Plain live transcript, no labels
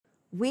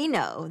We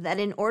know that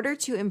in order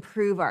to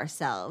improve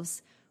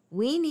ourselves,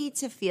 we need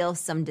to feel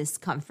some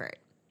discomfort.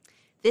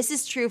 This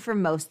is true for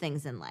most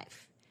things in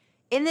life.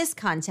 In this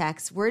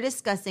context, we're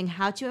discussing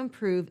how to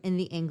improve in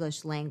the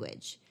English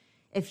language.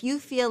 If you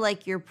feel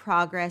like your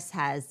progress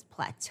has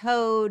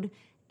plateaued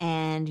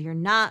and you're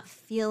not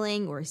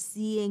feeling or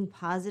seeing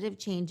positive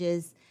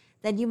changes,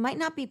 then you might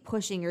not be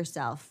pushing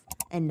yourself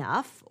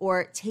enough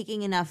or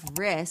taking enough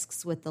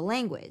risks with the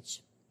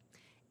language.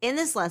 In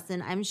this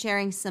lesson, I'm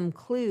sharing some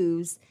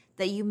clues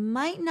that you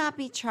might not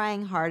be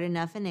trying hard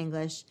enough in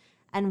English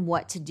and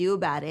what to do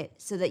about it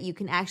so that you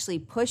can actually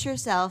push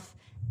yourself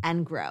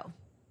and grow.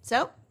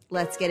 So,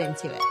 let's get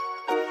into it.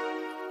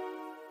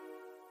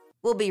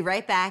 We'll be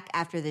right back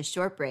after this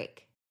short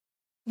break.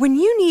 When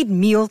you need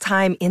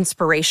mealtime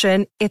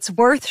inspiration, it's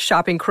worth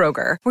shopping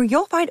Kroger, where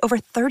you'll find over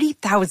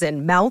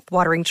 30,000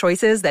 mouth-watering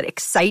choices that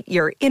excite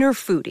your inner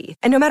foodie.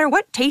 And no matter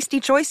what tasty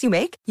choice you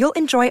make, you'll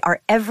enjoy our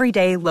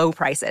everyday low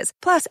prices,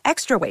 plus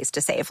extra ways to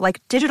save,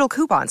 like digital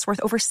coupons worth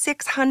over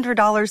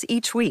 $600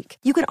 each week.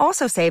 You can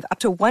also save up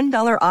to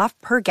 $1 off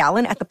per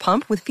gallon at the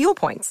pump with fuel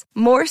points.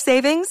 More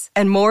savings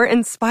and more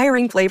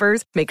inspiring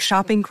flavors make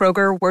shopping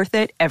Kroger worth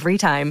it every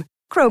time.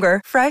 Kroger,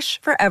 fresh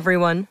for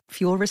everyone.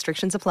 Fuel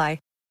restrictions apply.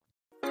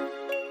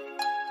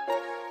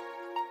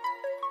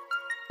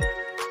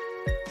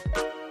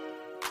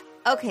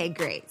 Okay,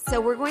 great. So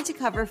we're going to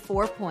cover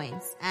 4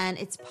 points, and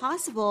it's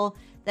possible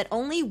that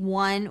only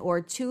 1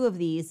 or 2 of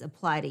these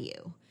apply to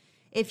you.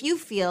 If you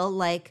feel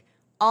like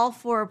all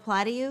 4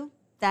 apply to you,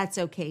 that's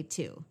okay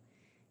too.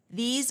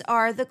 These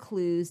are the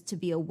clues to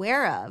be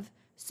aware of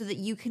so that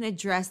you can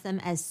address them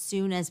as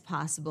soon as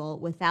possible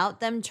without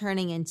them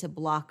turning into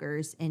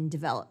blockers in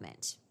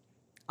development.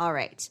 All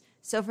right,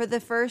 so for the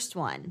first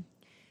one,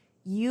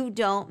 you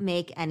don't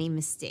make any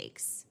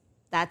mistakes.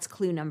 That's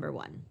clue number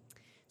 1.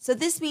 So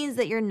this means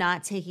that you're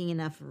not taking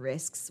enough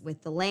risks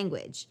with the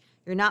language.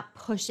 You're not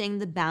pushing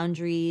the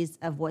boundaries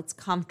of what's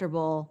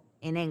comfortable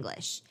in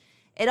English.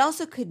 It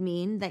also could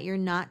mean that you're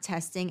not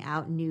testing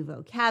out new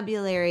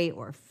vocabulary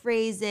or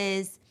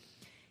phrases.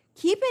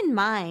 Keep in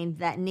mind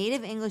that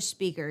native English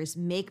speakers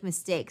make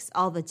mistakes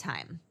all the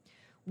time.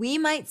 We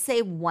might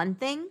say one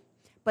thing,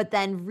 but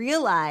then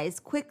realize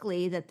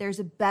quickly that there's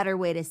a better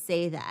way to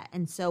say that.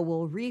 And so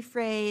we'll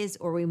rephrase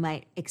or we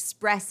might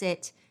express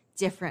it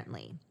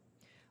differently.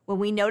 When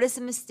we notice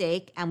a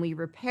mistake and we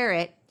repair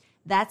it,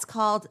 that's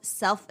called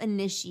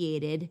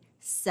self-initiated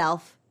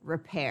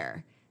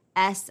self-repair,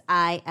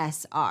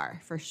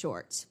 SISR for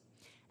short.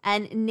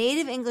 And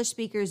native English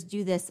speakers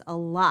do this a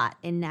lot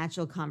in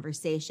natural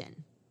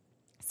conversation.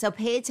 So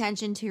pay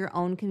attention to your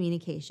own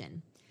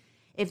communication.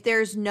 If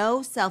there's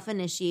no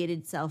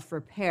self-initiated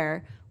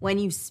self-repair when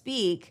you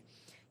speak,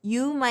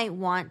 you might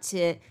want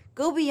to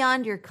go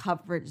beyond your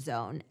comfort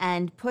zone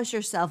and push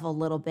yourself a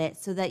little bit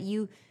so that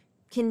you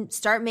can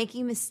start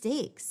making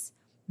mistakes.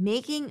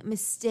 Making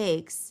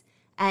mistakes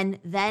and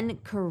then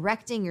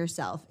correcting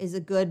yourself is a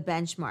good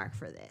benchmark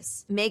for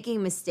this.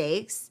 Making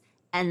mistakes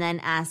and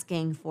then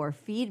asking for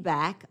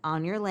feedback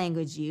on your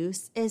language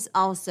use is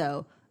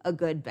also a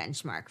good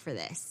benchmark for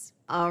this.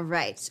 All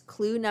right,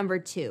 clue number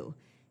 2.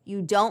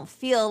 You don't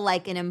feel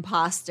like an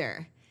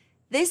imposter.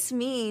 This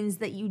means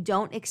that you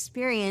don't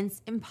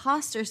experience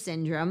imposter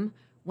syndrome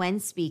when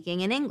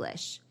speaking in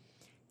English.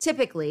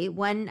 Typically,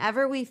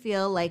 whenever we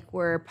feel like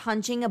we're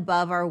punching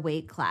above our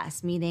weight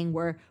class, meaning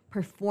we're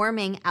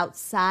performing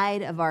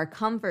outside of our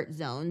comfort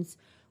zones,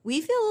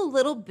 we feel a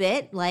little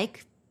bit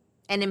like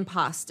an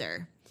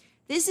imposter.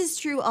 This is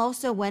true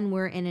also when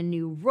we're in a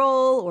new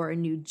role or a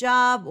new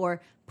job or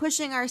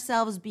pushing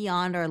ourselves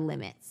beyond our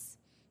limits,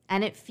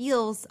 and it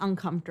feels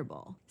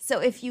uncomfortable. So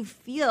if you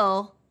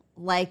feel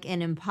like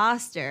an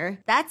imposter,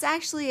 that's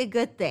actually a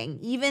good thing.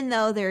 Even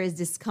though there is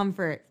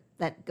discomfort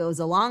that goes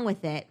along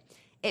with it,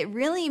 it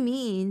really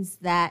means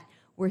that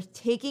we're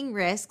taking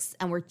risks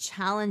and we're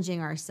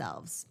challenging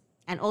ourselves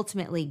and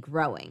ultimately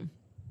growing.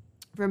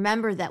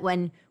 Remember that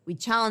when we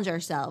challenge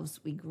ourselves,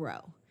 we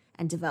grow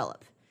and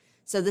develop.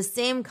 So the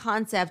same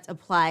concept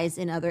applies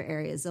in other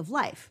areas of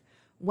life.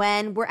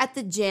 When we're at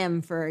the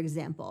gym, for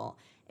example,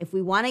 if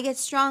we want to get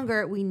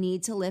stronger, we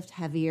need to lift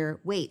heavier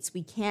weights.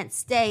 We can't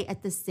stay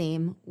at the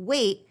same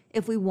weight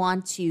if we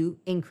want to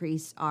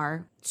increase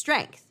our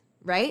strength,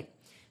 right?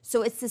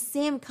 So it's the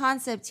same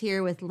concept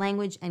here with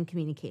language and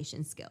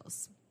communication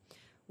skills.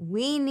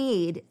 We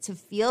need to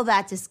feel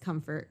that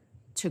discomfort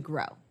to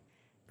grow.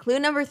 Clue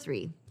number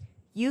 3,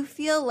 you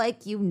feel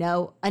like you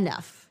know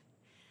enough.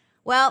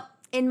 Well,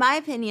 in my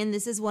opinion,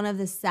 this is one of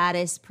the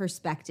saddest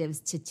perspectives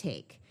to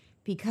take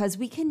because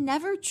we can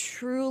never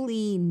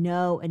truly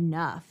know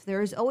enough.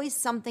 There's always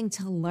something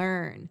to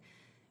learn,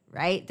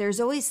 right? There's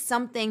always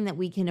something that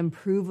we can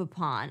improve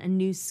upon, a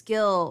new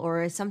skill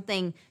or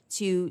something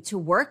to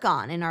work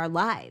on in our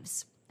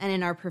lives and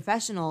in our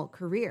professional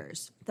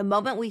careers. The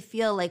moment we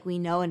feel like we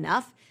know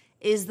enough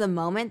is the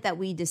moment that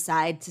we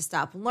decide to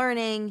stop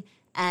learning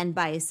and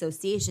by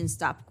association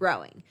stop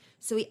growing.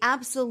 So we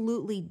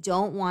absolutely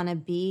don't want to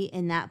be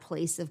in that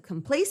place of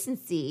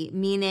complacency,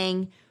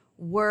 meaning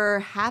We're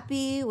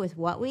happy with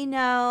what we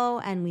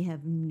know, and we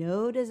have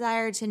no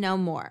desire to know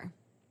more.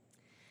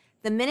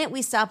 The minute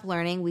we stop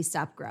learning, we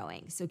stop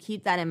growing. So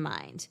keep that in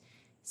mind.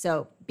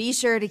 So be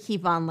sure to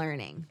keep on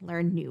learning.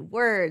 Learn new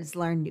words,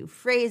 learn new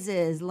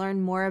phrases,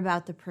 learn more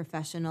about the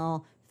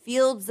professional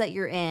fields that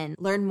you're in,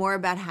 learn more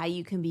about how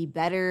you can be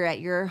better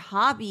at your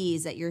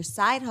hobbies, at your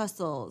side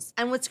hustles.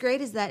 And what's great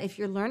is that if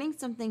you're learning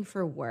something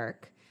for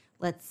work,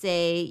 let's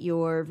say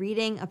you're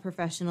reading a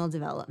professional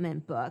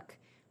development book,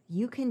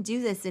 you can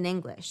do this in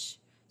English.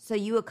 So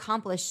you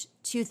accomplish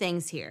two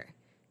things here.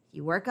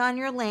 You work on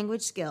your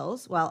language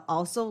skills while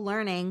also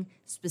learning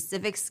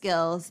specific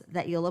skills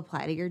that you'll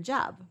apply to your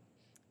job.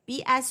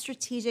 Be as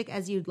strategic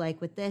as you'd like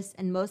with this,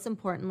 and most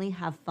importantly,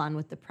 have fun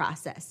with the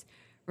process.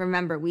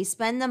 Remember, we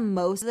spend the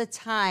most of the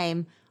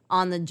time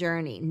on the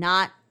journey,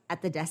 not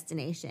at the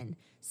destination.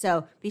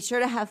 So be sure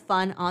to have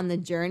fun on the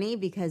journey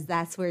because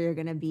that's where you're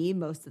going to be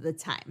most of the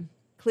time.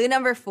 Clue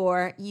number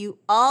 4, you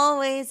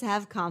always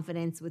have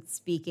confidence with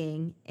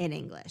speaking in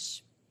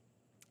English.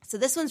 So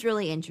this one's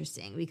really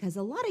interesting because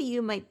a lot of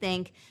you might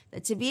think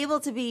that to be able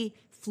to be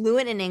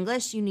fluent in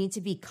English, you need to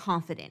be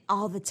confident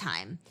all the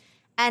time.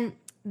 And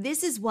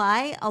this is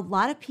why a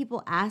lot of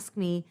people ask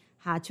me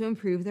how to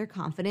improve their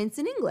confidence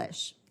in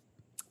English.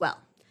 Well,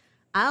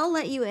 I'll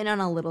let you in on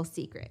a little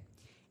secret.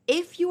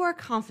 If you are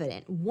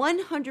confident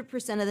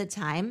 100% of the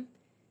time,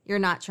 you're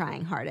not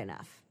trying hard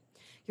enough.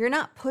 You're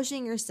not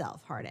pushing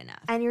yourself hard enough,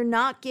 and you're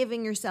not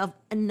giving yourself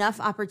enough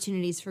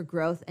opportunities for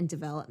growth and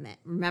development.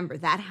 Remember,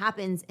 that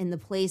happens in the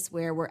place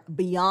where we're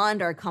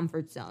beyond our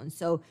comfort zone.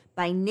 So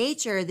by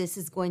nature, this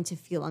is going to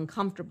feel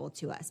uncomfortable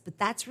to us, but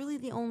that's really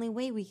the only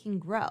way we can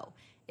grow,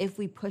 if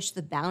we push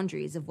the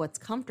boundaries of what's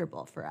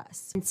comfortable for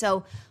us. And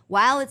so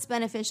while it's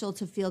beneficial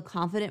to feel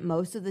confident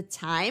most of the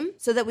time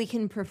so that we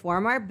can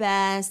perform our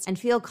best and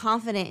feel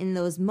confident in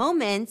those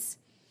moments,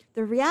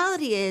 the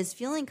reality is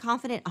feeling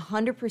confident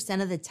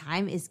 100% of the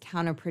time is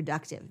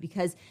counterproductive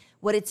because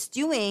what it's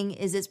doing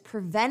is it's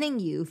preventing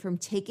you from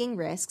taking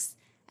risks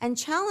and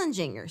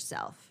challenging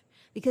yourself.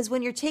 Because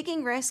when you're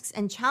taking risks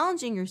and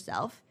challenging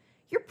yourself,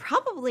 you're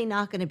probably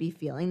not going to be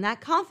feeling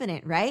that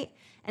confident, right?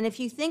 And if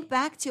you think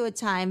back to a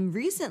time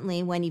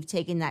recently when you've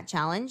taken that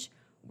challenge,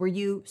 were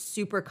you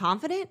super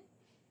confident?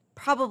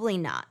 Probably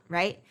not,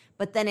 right?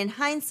 But then in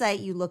hindsight,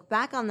 you look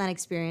back on that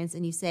experience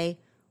and you say,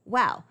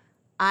 wow,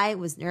 I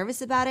was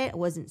nervous about it. I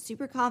wasn't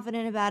super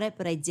confident about it,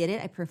 but I did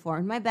it. I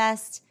performed my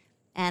best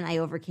and I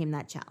overcame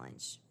that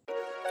challenge.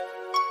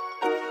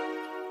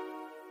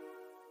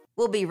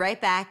 We'll be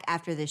right back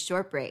after this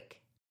short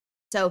break.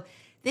 So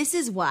this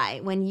is why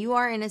when you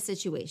are in a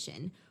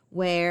situation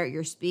where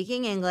you're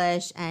speaking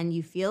English and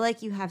you feel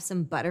like you have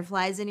some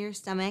butterflies in your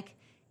stomach,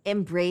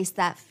 embrace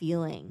that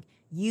feeling.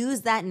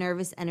 Use that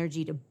nervous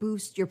energy to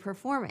boost your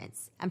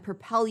performance and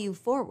propel you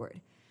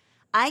forward.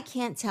 I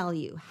can't tell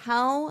you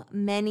how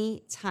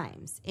many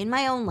times in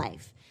my own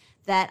life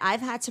that I've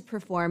had to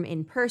perform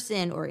in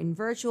person or in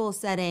virtual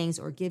settings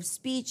or give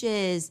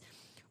speeches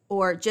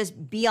or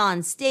just be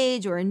on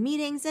stage or in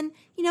meetings. And,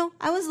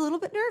 I was a little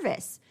bit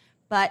nervous,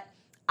 but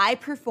I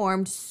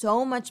performed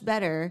so much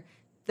better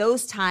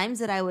those times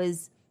that I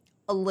was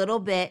a little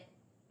bit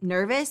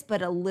nervous,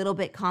 but a little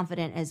bit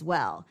confident as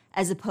well,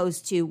 as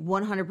opposed to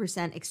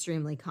 100%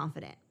 extremely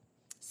confident.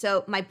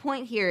 So my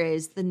point here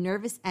is the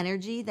nervous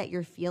energy that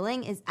you're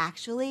feeling is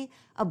actually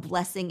a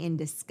blessing in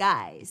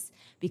disguise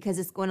because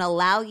it's going to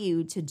allow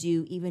you to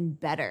do even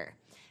better.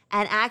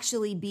 And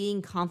actually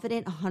being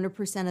confident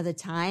 100% of the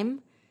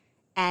time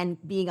and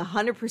being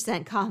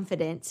 100%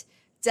 confident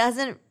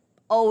doesn't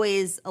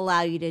always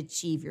allow you to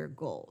achieve your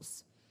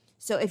goals.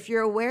 So if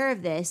you're aware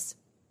of this,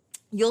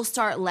 you'll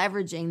start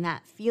leveraging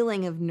that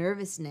feeling of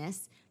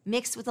nervousness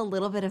mixed with a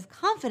little bit of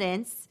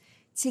confidence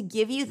to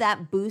give you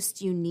that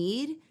boost you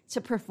need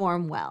to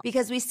perform well.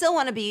 Because we still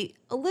want to be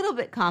a little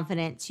bit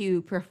confident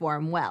to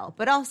perform well,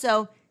 but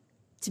also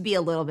to be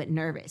a little bit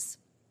nervous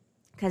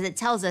because it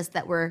tells us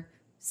that we're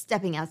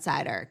stepping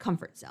outside our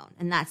comfort zone,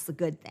 and that's the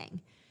good thing.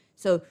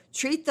 So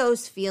treat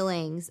those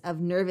feelings of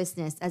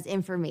nervousness as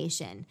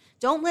information.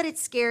 Don't let it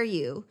scare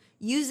you.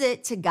 Use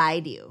it to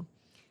guide you.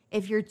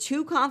 If you're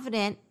too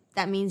confident,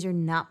 that means you're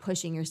not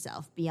pushing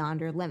yourself beyond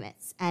your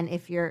limits. And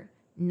if you're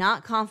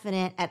not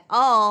confident at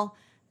all,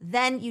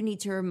 then you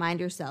need to remind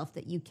yourself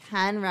that you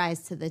can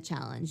rise to the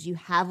challenge. You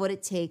have what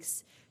it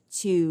takes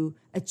to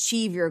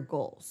achieve your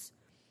goals.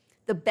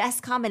 The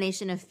best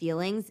combination of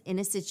feelings in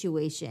a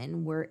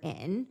situation we're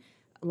in,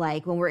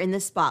 like when we're in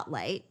the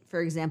spotlight, for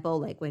example,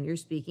 like when you're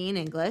speaking in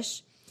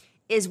English,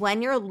 is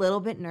when you're a little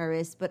bit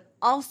nervous, but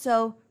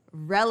also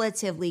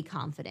relatively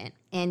confident,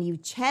 and you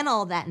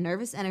channel that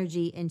nervous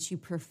energy into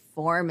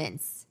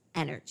performance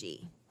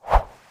energy.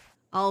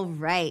 All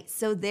right,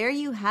 so there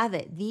you have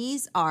it.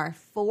 These are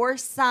 4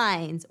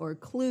 signs or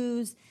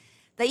clues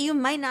that you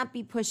might not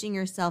be pushing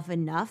yourself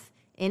enough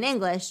in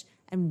English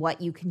and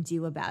what you can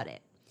do about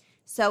it.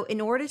 So in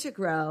order to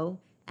grow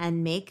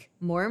and make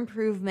more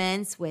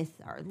improvements with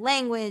our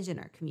language and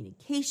our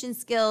communication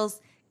skills,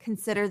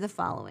 consider the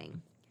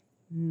following.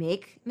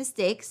 Make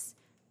mistakes,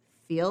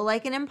 feel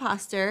like an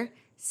imposter,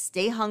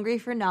 stay hungry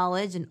for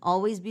knowledge and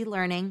always be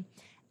learning,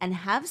 and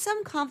have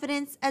some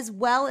confidence as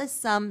well as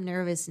some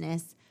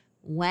nervousness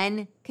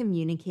when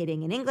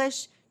communicating in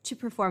English to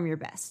perform your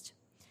best.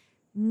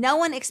 No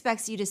one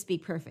expects you to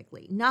speak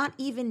perfectly. Not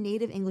even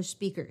native English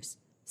speakers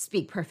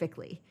speak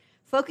perfectly.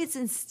 Focus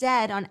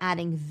instead on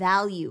adding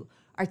value,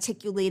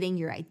 articulating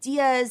your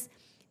ideas,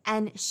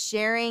 and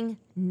sharing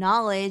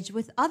knowledge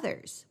with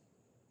others.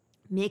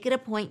 Make it a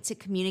point to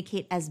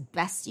communicate as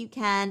best you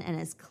can and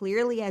as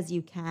clearly as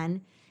you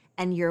can,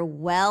 and you're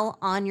well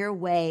on your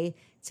way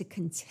to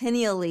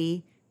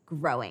continually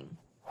growing.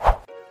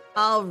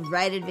 All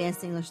right,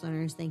 advanced English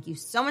learners, thank you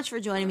so much for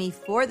joining me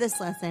for this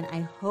lesson. I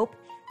hope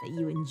that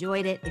you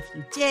enjoyed it. If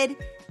you did,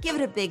 give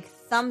it a big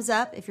thumbs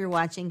up if you're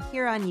watching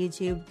here on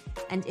YouTube.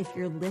 And if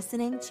you're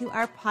listening to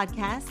our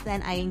podcast,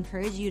 then I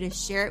encourage you to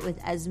share it with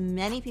as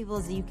many people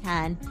as you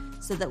can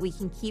so that we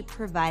can keep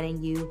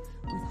providing you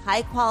with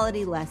high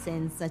quality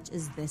lessons such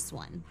as this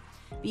one.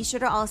 Be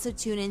sure to also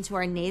tune into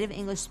our native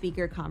English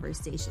speaker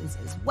conversations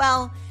as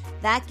well.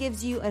 That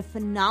gives you a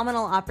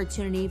phenomenal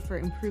opportunity for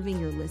improving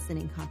your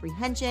listening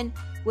comprehension,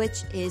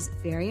 which is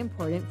very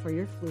important for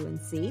your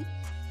fluency.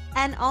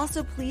 And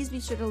also, please be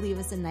sure to leave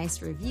us a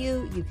nice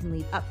review. You can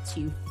leave up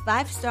to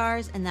 5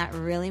 stars, and that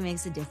really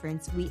makes a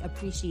difference. We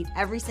appreciate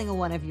every single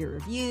one of your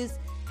reviews.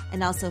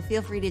 And also,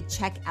 feel free to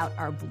check out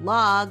our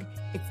blog.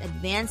 It's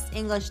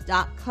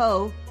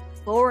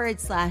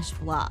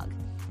advancedenglish.co/blog.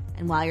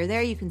 And while you're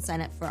there, you can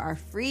sign up for our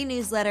free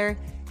newsletter.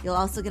 You'll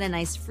also get a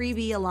nice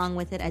freebie along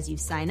with it as you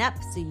sign up,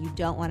 so you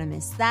don't want to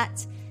miss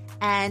that.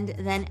 And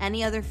then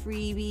any other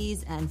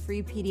freebies and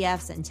free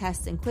PDFs and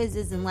tests and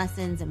quizzes and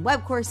lessons and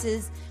web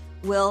courses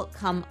will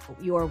come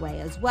your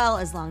way as well,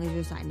 as long as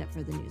you're signed up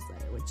for the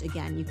newsletter, which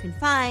again, you can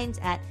find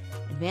at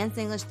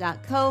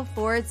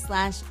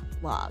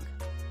advancedenglish.co/blog.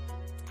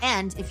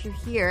 And if you're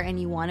here and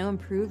you want to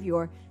improve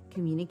your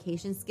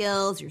communication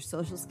skills, your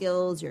social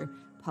skills, your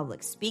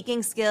public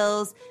speaking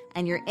skills,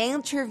 and your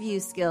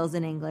interview skills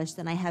in English,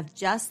 then I have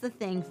just the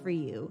thing for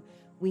you.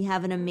 We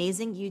have an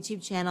amazing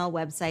YouTube channel,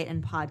 website,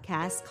 and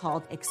podcast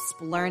called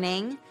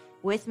Explurning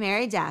with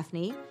Mary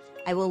Daphne.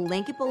 I will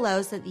link it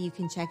below so that you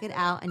can check it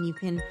out, and you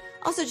can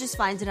also just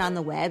find it on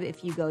the web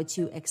if you go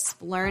to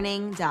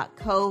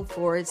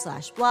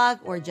explurning.co/blog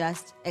or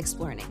just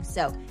Explurning.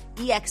 So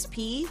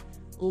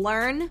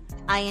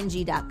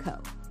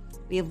explearning.co.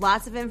 We have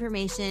lots of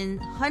information,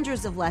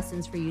 hundreds of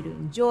lessons for you to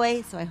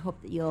enjoy, so I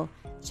hope that you'll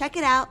check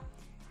it out.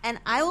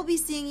 And I will be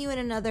seeing you in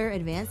another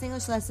advanced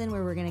English lesson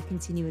where we're going to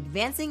continue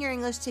advancing your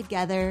English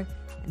together.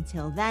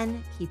 Until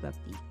then, keep up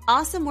the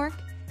awesome work,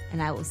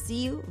 and I will see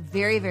you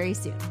very, very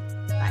soon.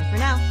 Bye for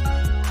now.